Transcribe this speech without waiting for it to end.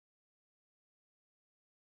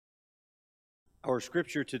Our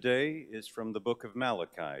scripture today is from the book of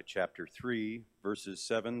Malachi, chapter 3, verses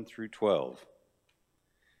 7 through 12.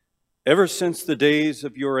 Ever since the days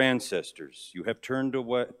of your ancestors, you have turned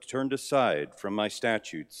aside from my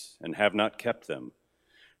statutes and have not kept them.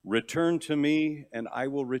 Return to me, and I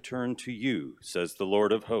will return to you, says the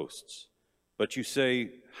Lord of hosts. But you say,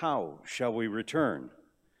 how shall we return?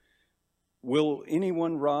 Will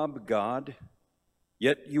anyone rob God?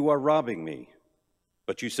 Yet you are robbing me.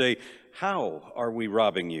 But you say, how are we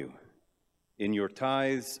robbing you? In your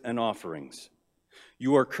tithes and offerings.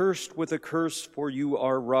 You are cursed with a curse, for you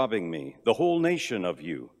are robbing me, the whole nation of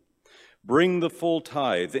you. Bring the full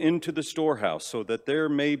tithe into the storehouse, so that there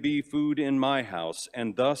may be food in my house,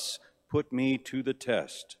 and thus put me to the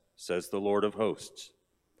test, says the Lord of hosts.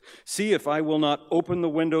 See if I will not open the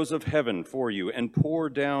windows of heaven for you and pour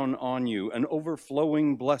down on you an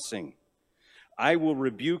overflowing blessing. I will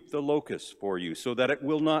rebuke the locust for you, so that it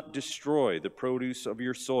will not destroy the produce of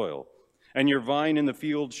your soil, and your vine in the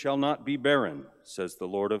field shall not be barren, says the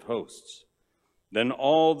Lord of hosts. Then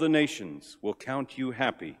all the nations will count you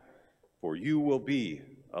happy, for you will be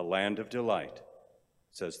a land of delight,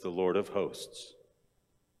 says the Lord of hosts.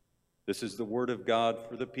 This is the word of God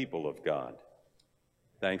for the people of God.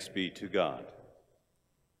 Thanks be to God.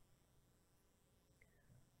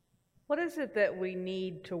 What is it that we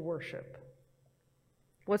need to worship?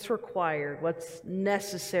 What's required? What's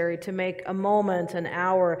necessary to make a moment, an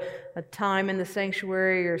hour, a time in the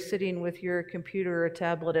sanctuary, or sitting with your computer or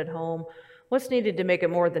tablet at home? What's needed to make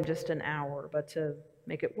it more than just an hour, but to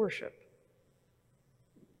make it worship?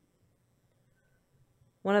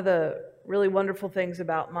 One of the really wonderful things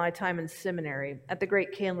about my time in seminary at the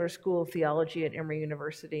great Candler School of Theology at Emory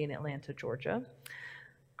University in Atlanta, Georgia,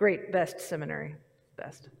 best seminary,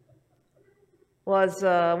 best, was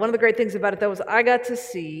one of the great things about it, though, was I got to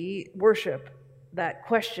see worship, that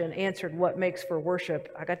question answered, what makes for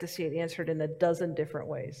worship, I got to see it answered in a dozen different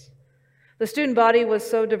ways. The student body was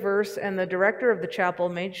so diverse, and the director of the chapel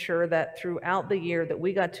made sure that throughout the year that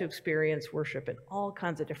we got to experience worship in all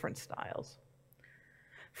kinds of different styles.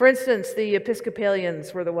 For instance, the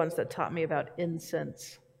Episcopalians were the ones that taught me about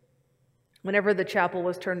incense. Whenever the chapel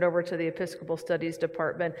was turned over to the Episcopal Studies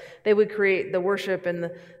Department, they would create the worship in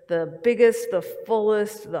the biggest, the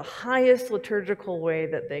fullest, the highest liturgical way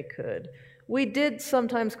that they could. We did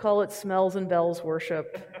sometimes call it smells and bells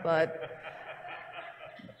worship, but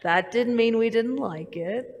that didn't mean we didn't like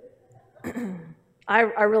it.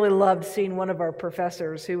 I really loved seeing one of our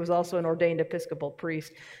professors, who was also an ordained Episcopal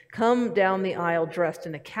priest, come down the aisle dressed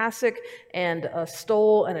in a cassock and a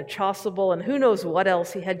stole and a chasuble and who knows what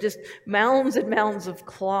else. He had just mounds and mounds of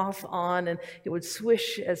cloth on, and it would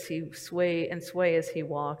swish as he sway as he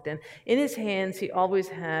walked. And in his hands, he always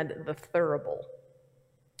had the thurible,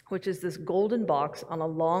 which is this golden box on a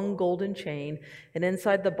long golden chain, and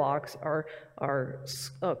inside the box are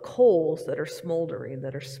coals that are smoldering,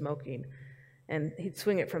 that are smoking. And he'd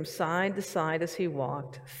swing it from side to side as he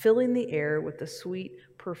walked, filling the air with the sweet,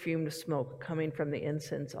 perfumed smoke coming from the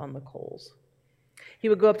incense on the coals. He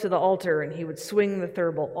would go up to the altar and he would swing the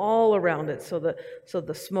thurible all around it so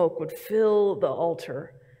the smoke would fill the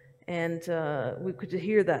altar. And we could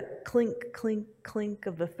hear that clink, clink, clink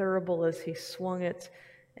of the thurible as he swung it.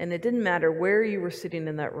 And it didn't matter where you were sitting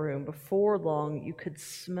in that room. Before long, you could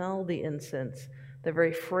smell the incense. The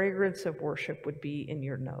very fragrance of worship would be in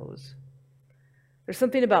your nose. There's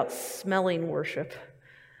something about smelling worship,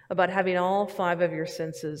 about having all five of your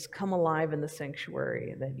senses come alive in the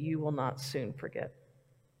sanctuary that you will not soon forget.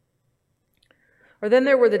 Or then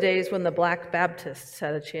there were the days when the Black Baptists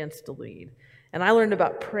had a chance to lead, and I learned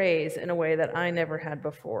about praise in a way that I never had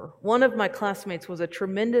before. One of my classmates was a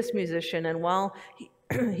tremendous musician, and while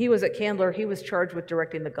he was at Candler, he was charged with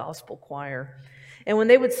directing the gospel choir. And when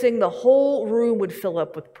they would sing, the whole room would fill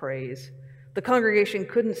up with praise. The congregation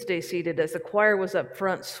couldn't stay seated as the choir was up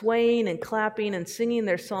front, swaying and clapping and singing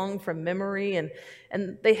their song from memory.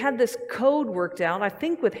 And they had this code worked out, I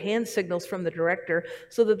think with hand signals from the director,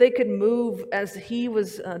 so that they could move as he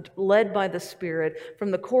was led by the Spirit,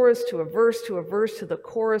 from the chorus to a verse to a verse to the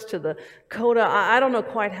chorus to the coda. I don't know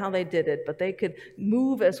quite how they did it, but they could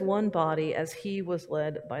move as one body as he was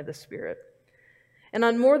led by the Spirit. And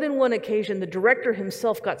on more than one occasion, the director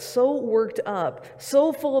himself got so worked up,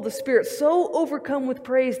 so full of the Spirit, so overcome with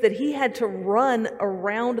praise that he had to run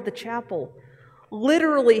around the chapel.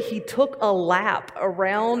 Literally, he took a lap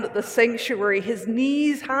around the sanctuary, his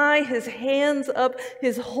knees high, his hands up,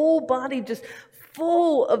 his whole body just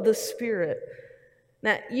full of the Spirit.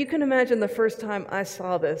 Now, you can imagine the first time I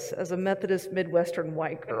saw this as a Methodist Midwestern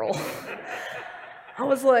white girl. I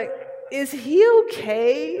was like, is he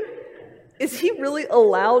okay? is he really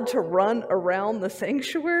allowed to run around the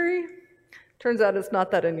sanctuary? Turns out it's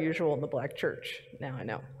not that unusual in the black church. Now I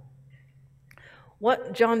know.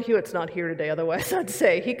 John Hewitt's not here today, otherwise I'd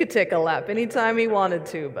say he could take a lap anytime he wanted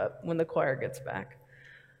to, but when the choir gets back.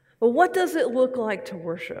 But what does it look like to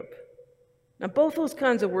worship? Now, both those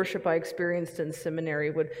kinds of worship I experienced in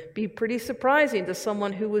seminary would be pretty surprising to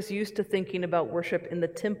someone who was used to thinking about worship in the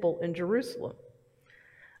temple in Jerusalem.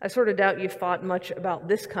 I sort of doubt you've thought much about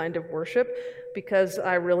this kind of worship because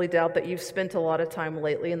I really doubt that you've spent a lot of time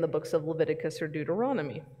lately in the books of Leviticus or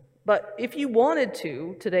Deuteronomy. But if you wanted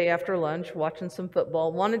to, today after lunch, watching some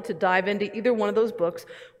football, wanted to dive into either one of those books,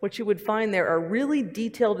 what you would find there are really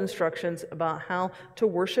detailed instructions about how to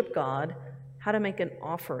worship God, how to make an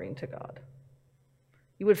offering to God.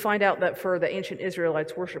 You would find out that for the ancient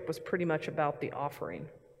Israelites, worship was pretty much about the offering.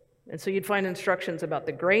 And so you'd find instructions about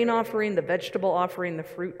the grain offering, the vegetable offering, the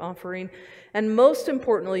fruit offering, and most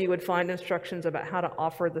importantly, you would find instructions about how to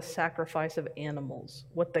offer the sacrifice of animals,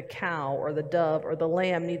 what the cow or the dove or the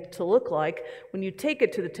lamb needs to look like when you take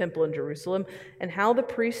it to the temple in Jerusalem, and how the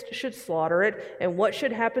priest should slaughter it, and what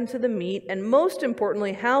should happen to the meat, and most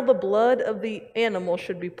importantly, how the blood of the animal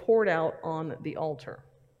should be poured out on the altar.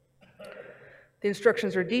 The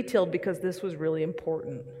instructions are detailed because this was really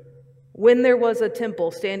important. When there was a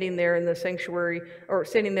temple standing there in the sanctuary, or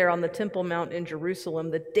standing there on the Temple Mount in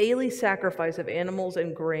Jerusalem, the daily sacrifice of animals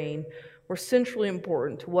and grain were centrally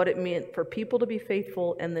important to what it meant for people to be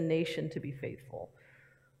faithful and the nation to be faithful.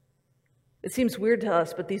 It seems weird to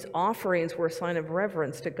us, but these offerings were a sign of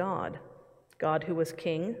reverence to God, God who was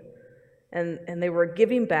king, and they were a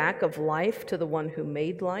giving back of life to the one who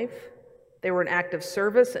made life. They were an act of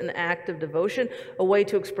service, an act of devotion, a way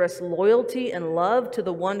to express loyalty and love to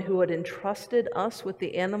the one who had entrusted us with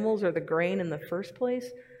the animals or the grain in the first place.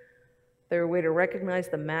 They were a way to recognize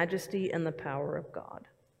the majesty and the power of God.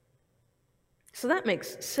 So that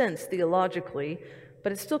makes sense theologically,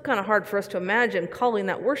 but it's still kind of hard for us to imagine calling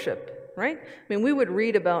that worship, right? I mean, we would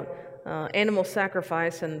read about animal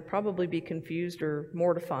sacrifice and probably be confused or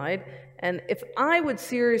mortified. And if I would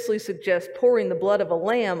seriously suggest pouring the blood of a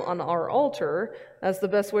lamb on our altar as the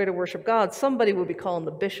best way to worship God, somebody would be calling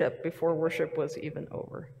the bishop before worship was even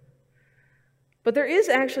over. But there is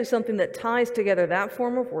actually something that ties together that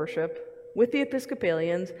form of worship with the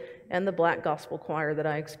Episcopalians and the Black Gospel Choir that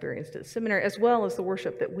I experienced at seminary, as well as the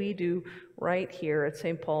worship that we do right here at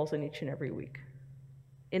St. Paul's in each and every week.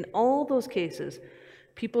 In all those cases,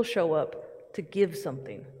 people show up to give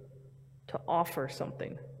something, to offer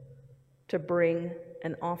something, to bring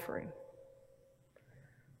an offering.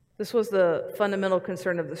 This was the fundamental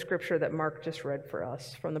concern of the scripture that Mark just read for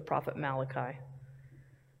us from the prophet Malachi.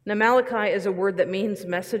 Now, Malachi is a word that means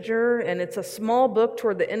messenger, and it's a small book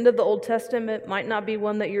toward the end of the Old Testament. It might not be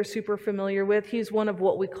one that you're super familiar with. He's one of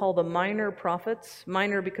what we call the minor prophets.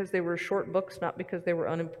 Minor because they were short books, not because they were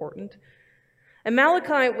unimportant. And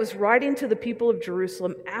Malachi was writing to the people of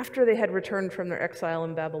Jerusalem after they had returned from their exile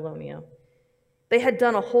in Babylonia. They had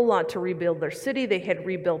done a whole lot to rebuild their city. They had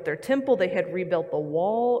rebuilt their temple. They had rebuilt the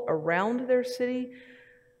wall around their city.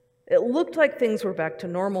 It looked like things were back to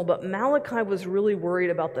normal, but Malachi was really worried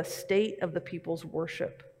about the state of the people's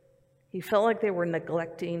worship. He felt like they were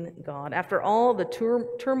neglecting God. After all the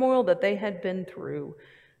turmoil that they had been through,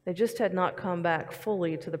 they just had not come back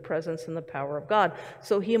fully to the presence and the power of God.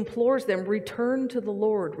 So he implores them, return to the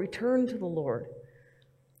Lord, return to the Lord.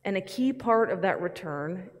 And a key part of that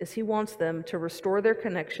return is he wants them to restore their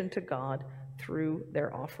connection to God through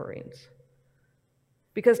their offerings.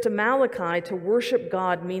 Because to Malachi, to worship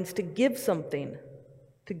God means to give something,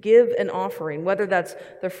 to give an offering, whether that's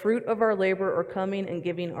the fruit of our labor or coming and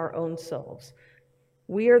giving our own selves.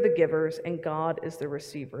 We are the givers and God is the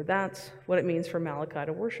receiver. That's what it means for Malachi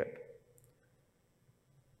to worship.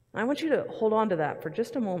 I want you to hold on to that for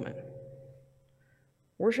just a moment.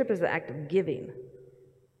 Worship is the act of giving,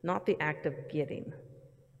 not the act of getting.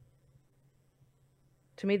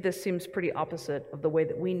 To me, this seems pretty opposite of the way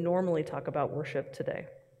that we normally talk about worship today.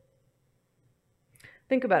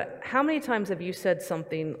 Think about it. How many times have you said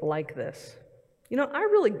something like this? You know, I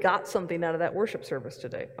really got something out of that worship service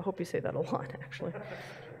today. I hope you say that a lot, actually.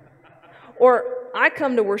 Or, I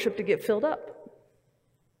come to worship to get filled up.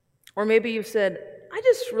 Or maybe you've said, I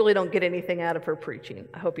just really don't get anything out of her preaching.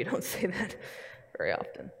 I hope you don't say that very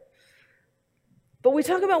often. But we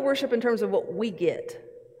talk about worship in terms of what we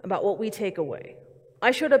get, about what we take away. I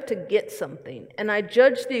showed up to get something, and I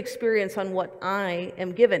judge the experience on what I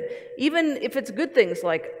am given. Even if it's good things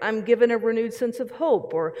like I'm given a renewed sense of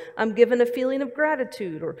hope, or I'm given a feeling of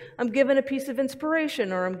gratitude, or I'm given a piece of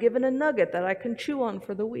inspiration, or I'm given a nugget that I can chew on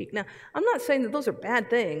for the week. Now, I'm not saying that those are bad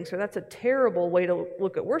things, or that's a terrible way to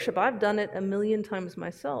look at worship. I've done it a million times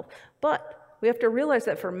myself. But we have to realize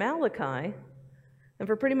that for Malachi, and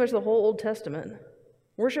for pretty much the whole Old Testament,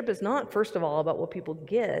 worship is not, first of all, about what people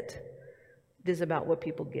get. It is about what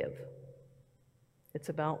people give. It's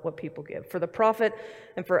about what people give. For the prophet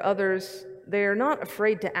and for others, they are not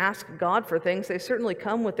afraid to ask God for things. They certainly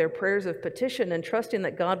come with their prayers of petition and trusting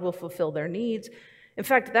that God will fulfill their needs. In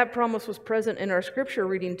fact, that promise was present in our scripture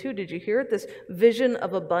reading too. Did you hear it? This vision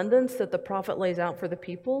of abundance that the prophet lays out for the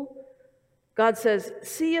people. God says,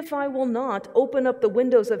 "See if I will not open up the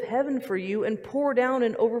windows of heaven for you and pour down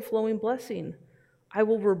an overflowing blessing. I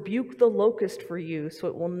will rebuke the locust for you, so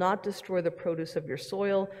it will not destroy the produce of your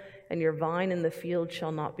soil, and your vine in the field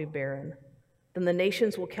shall not be barren. Then the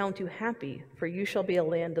nations will count you happy, for you shall be a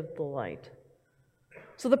land of delight."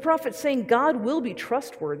 So the prophet's saying God will be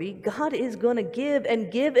trustworthy. God is going to give, and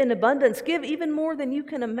give in abundance, give even more than you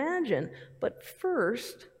can imagine. But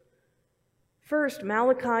first,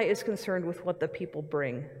 Malachi is concerned with what the people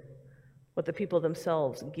bring, what the people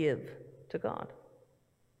themselves give to God.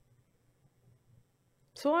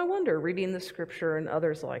 So I wonder, reading the scripture and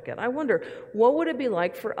others like it, I wonder, what would it be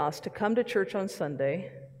like for us to come to church on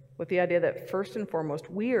Sunday with the idea that first and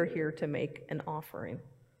foremost, we are here to make an offering?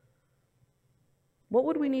 What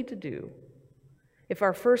would we need to do if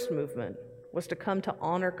our first movement was to come to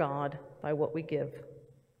honor God by what we give?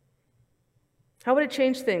 How would it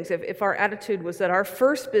change things if our attitude was that our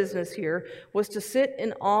first business here was to sit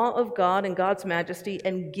in awe of God and God's majesty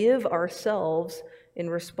and give ourselves in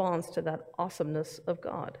response to that awesomeness of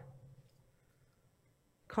God?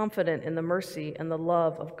 Confident in the mercy and the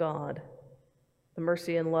love of God, the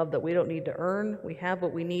mercy and love that we don't need to earn, we have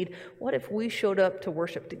what we need. What if we showed up to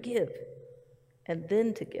worship to give and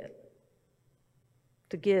then to get?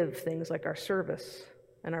 To give things like our service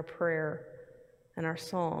and our prayer and our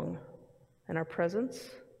song and our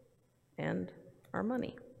presence and our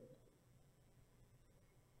money.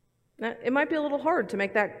 Now, it might be a little hard to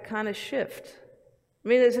make that kind of shift. I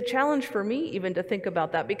mean, it's a challenge for me even to think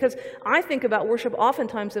about that, because I think about worship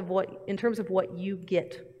oftentimes in terms of what you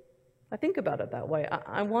get. I think about it that way.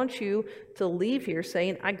 I want you to leave here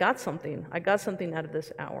saying, I got something out of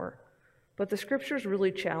this hour. But the scripture is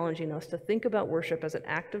really challenging us to think about worship as an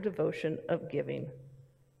act of devotion, of giving.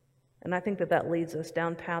 And I think that leads us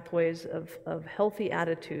down pathways of healthy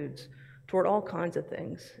attitudes toward all kinds of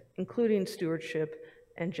things, including stewardship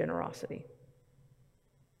and generosity.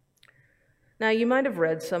 Now, you might have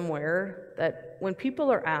read somewhere that when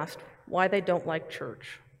people are asked why they don't like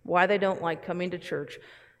church, why they don't like coming to church,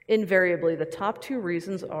 invariably the top two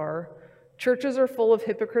reasons are churches are full of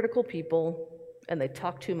hypocritical people and they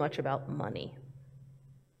talk too much about money.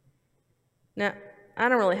 Now, I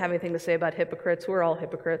don't really have anything to say about hypocrites. We're all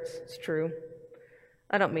hypocrites. It's true.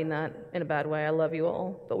 I don't mean that in a bad way. I love you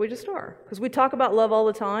all, but we just are. Because we talk about love all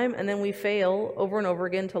the time, and then we fail over and over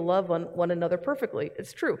again to love one another perfectly.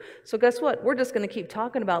 It's true. So guess what? We're just going to keep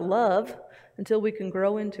talking about love until we can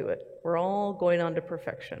grow into it. We're all going on to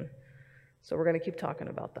perfection. So we're going to keep talking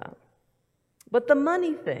about that. But the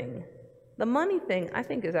money thing, I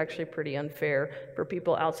think is actually pretty unfair for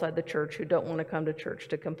people outside the church who don't want to come to church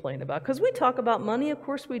to complain about. Because we talk about money, of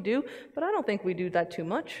course we do, but I don't think we do that too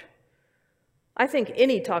much. I think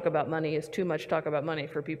any talk about money is too much talk about money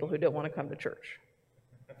for people who don't want to come to church.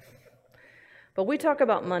 But we talk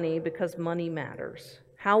about money because money matters.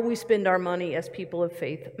 How we spend our money as people of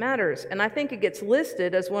faith matters. And I think it gets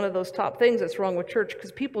listed as one of those top things that's wrong with church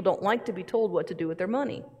because people don't like to be told what to do with their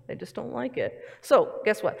money. They just don't like it. So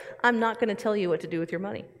guess what? I'm not going to tell you what to do with your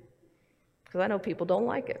money because I know people don't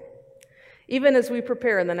like it. Even as we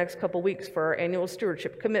prepare in the next couple weeks for our annual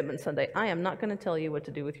Stewardship Commitment Sunday, I am not going to tell you what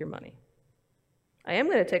to do with your money. I am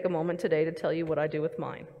going to take a moment today to tell you what I do with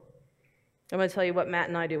mine. I'm going to tell you what Matt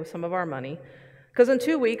and I do with some of our money. Because in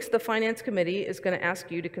 2 weeks, the Finance Committee is going to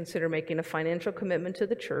ask you to consider making a financial commitment to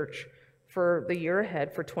the church for the year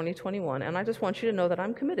ahead for 2021. And I just want you to know that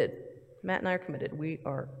I'm committed. Matt and I are committed. We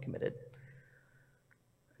are committed.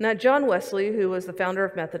 Now, John Wesley, who was the founder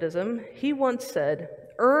of Methodism, he once said,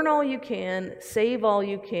 "Earn all you can, save all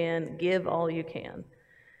you can, give all you can."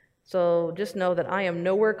 So just know that I am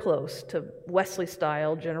nowhere close to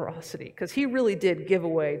Wesley-style generosity, because he really did give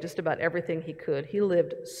away just about everything he could. He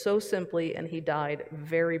lived so simply, and he died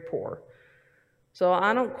very poor. So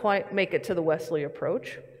I don't quite make it to the Wesley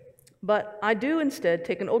approach, but I do instead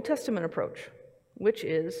take an Old Testament approach. which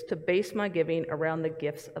is to base my giving around the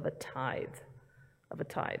gifts of a tithe.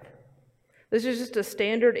 This is just a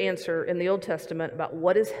standard answer in the Old Testament about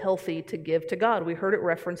what is healthy to give to God. We heard it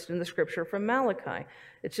referenced in the scripture from Malachi.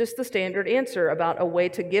 It's just the standard answer about a way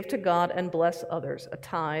to give to God and bless others, a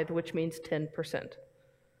tithe, which means 10%.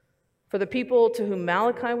 For the people to whom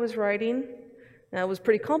Malachi was writing, now it was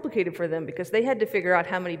pretty complicated for them because they had to figure out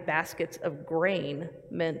how many baskets of grain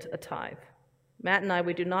meant a tithe. Matt and I,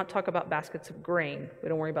 we do not talk about baskets of grain. We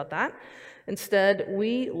don't worry about that. Instead,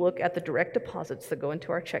 we look at the direct deposits that go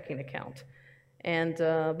into our checking account.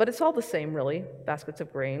 But it's all the same, really, baskets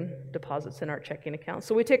of grain, deposits in our checking account.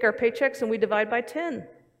 So we take our paychecks and we divide by 10.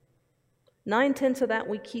 9/10 of that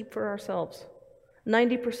we keep for ourselves.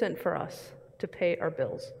 90% for us to pay our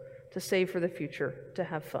bills, to save for the future, to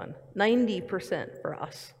have fun. 90% for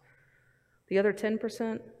us. The other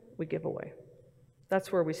 10% we give away. That's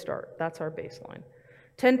where we start. That's our baseline.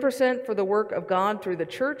 10% for the work of God through the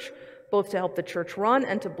church, both to help the church run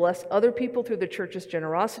and to bless other people through the church's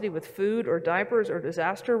generosity with food or diapers or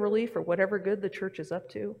disaster relief or whatever good the church is up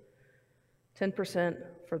to. 10%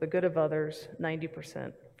 for the good of others,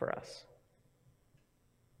 90% for us.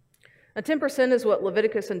 Now, 10% is what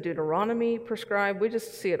Leviticus and Deuteronomy prescribe. We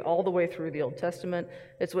just see it all the way through the Old Testament.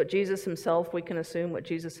 It's what Jesus himself, we can assume what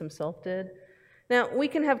Jesus himself did. Now, we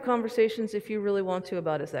can have conversations if you really want to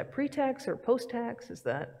about is that pre-tax or post-tax? Is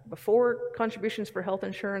that before contributions for health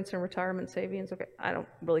insurance and retirement savings? Okay, I don't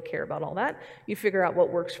really care about all that. You figure out what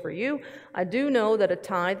works for you. I do know that a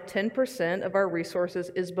tithe, 10% of our resources,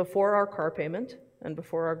 is before our car payment and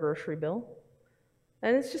before our grocery bill.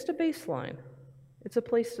 And it's just a baseline. It's a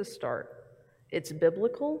place to start. It's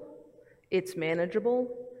biblical, it's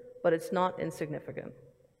manageable, but it's not insignificant.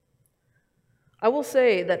 I will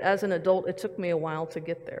say that as an adult, it took me a while to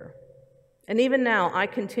get there. And even now, I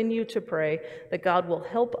continue to pray that God will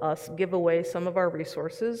help us give away some of our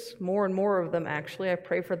resources, more and more of them actually. I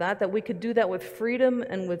pray for that we could do that with freedom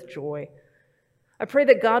and with joy. I pray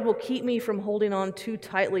that God will keep me from holding on too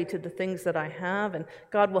tightly to the things that I have, and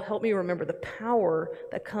God will help me remember the power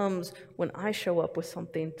that comes when I show up with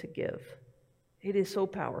something to give. It is so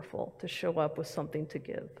powerful to show up with something to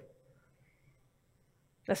give.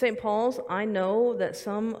 At St. Paul's, I know that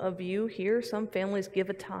some of you here, some families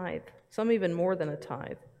give a tithe, some even more than a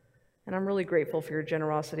tithe. And I'm really grateful for your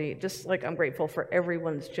generosity, just like I'm grateful for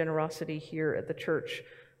everyone's generosity here at the church,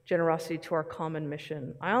 generosity to our common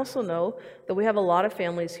mission. I also know that we have a lot of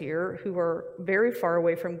families here who are very far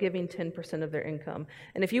away from giving 10% of their income.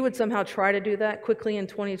 And if you would somehow try to do that quickly in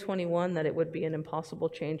 2021, that it would be an impossible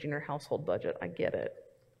change in your household budget. I get it.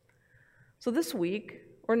 So this week,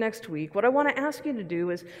 or next week, what I want to ask you to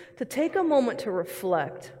do is to take a moment to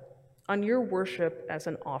reflect on your worship as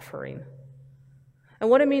an offering and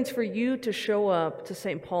what it means for you to show up to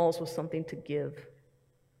St. Paul's with something to give.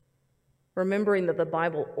 Remembering that the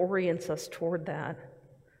Bible orients us toward that.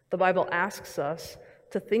 The Bible asks us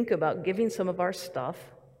to think about giving some of our stuff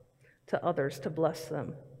to others to bless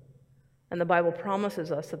them. And the Bible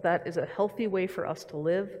promises us that that is a healthy way for us to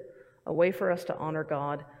live, a way for us to honor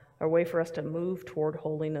God, a way for us to move toward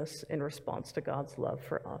holiness in response to God's love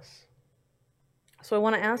for us. So I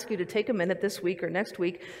want to ask you to take a minute this week or next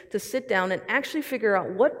week to sit down and actually figure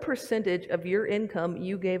out what percentage of your income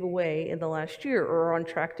you gave away in the last year or are on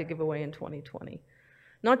track to give away in 2020.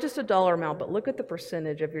 Not just a dollar amount, but look at the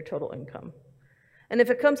percentage of your total income. And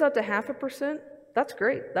if it comes out to 0.5%, that's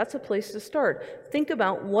great. That's a place to start. Think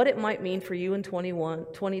about what it might mean for you in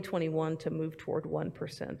 2021 to move toward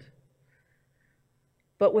 1%.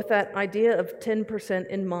 But with that idea of 10%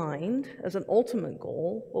 in mind as an ultimate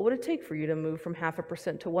goal, what would it take for you to move from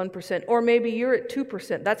 0.5% to 1%? Or maybe you're at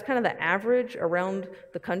 2%. That's kind of the average around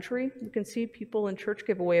the country. You can see people in church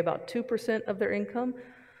give away about 2% of their income.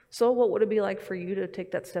 So what would it be like for you to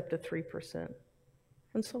take that step to 3%?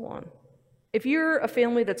 And so on. If you're a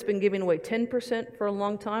family that's been giving away 10% for a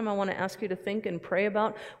long time, I want to ask you to think and pray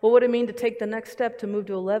about what would it mean to take the next step to move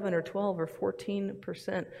to 11 or 12 or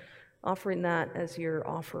 14%. Offering that as your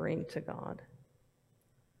offering to God.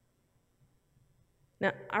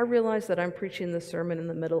 Now, I realize that I'm preaching this sermon in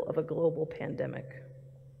the middle of a global pandemic.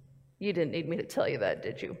 You didn't need me to tell you that,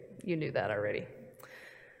 did you? You knew that already.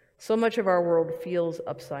 So much of our world feels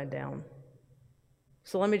upside down.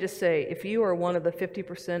 So let me just say, if you are one of the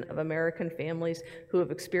 50% of American families who have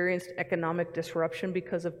experienced economic disruption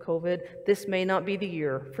because of COVID, this may not be the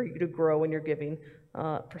year for you to grow in your giving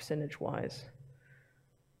percentage-wise.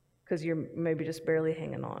 Because you're maybe just barely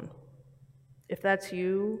hanging on. If that's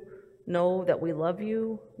you, know that we love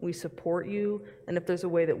you, we support you, and if there's a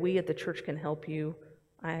way that we at the church can help you,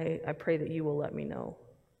 I pray that you will let me know.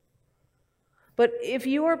 But if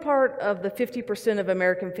you are part of the 50% of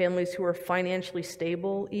American families who are financially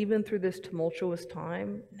stable, even through this tumultuous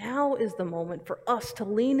time, now is the moment for us to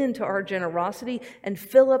lean into our generosity and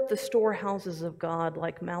fill up the storehouses of God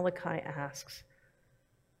like Malachi asks.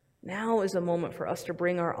 Now is a moment for us to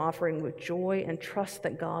bring our offering with joy and trust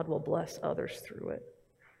that God will bless others through it.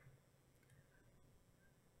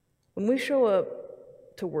 When we show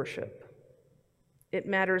up to worship, it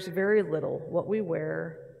matters very little what we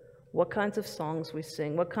wear, what kinds of songs we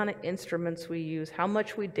sing, what kind of instruments we use, how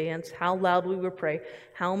much we dance, how loud we will pray,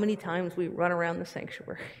 how many times we run around the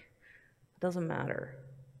sanctuary. It doesn't matter.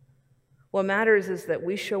 What matters is that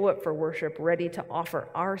we show up for worship ready to offer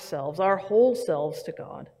ourselves, our whole selves to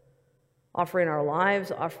God, offering our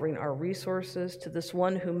lives, offering our resources to this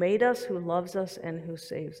one who made us, who loves us, and who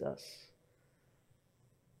saves us.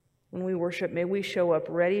 When we worship, may we show up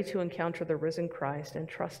ready to encounter the risen Christ and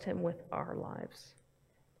trust him with our lives.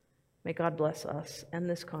 May God bless us and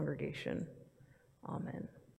this congregation. Amen.